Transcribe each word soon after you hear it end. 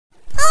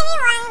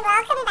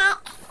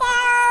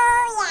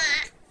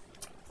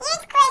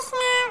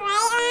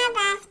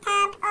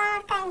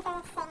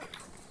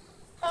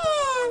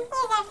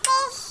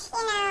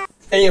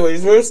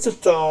Anyways, where's the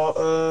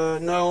door?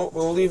 No,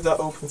 we'll leave that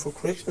open for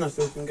Krishna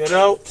so we can get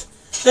out.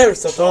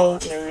 There's the door,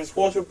 there's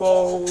water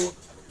bowl,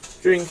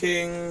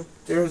 drinking,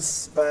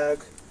 there's bag.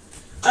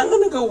 I'm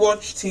gonna go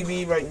watch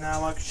TV right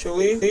now,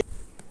 actually.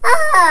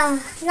 Ah,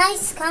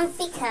 nice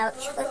comfy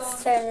couch.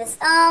 Let's turn this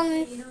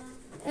on.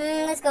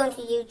 Let's go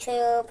into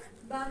YouTube.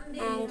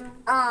 And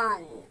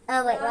on.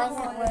 Oh wait, why is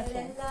it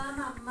working?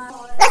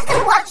 Let's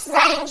go watch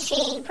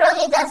Zanchi. He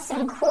probably does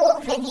some cool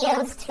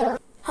videos too.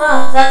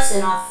 Huh, that's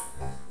enough.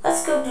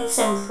 Let's go do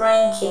some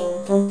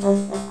pranking.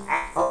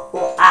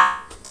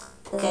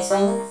 Okay, so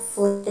I'm gonna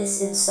flip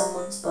this in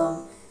someone's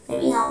bum.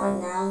 Maybe not right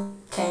now.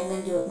 Okay, I'm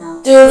gonna do it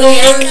now. Do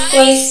it,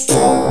 please.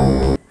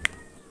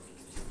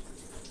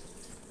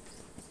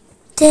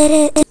 Did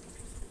it?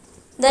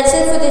 That's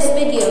it for this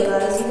video,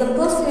 guys. You can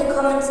post in the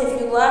comments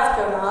if you laughed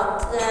or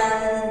not,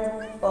 and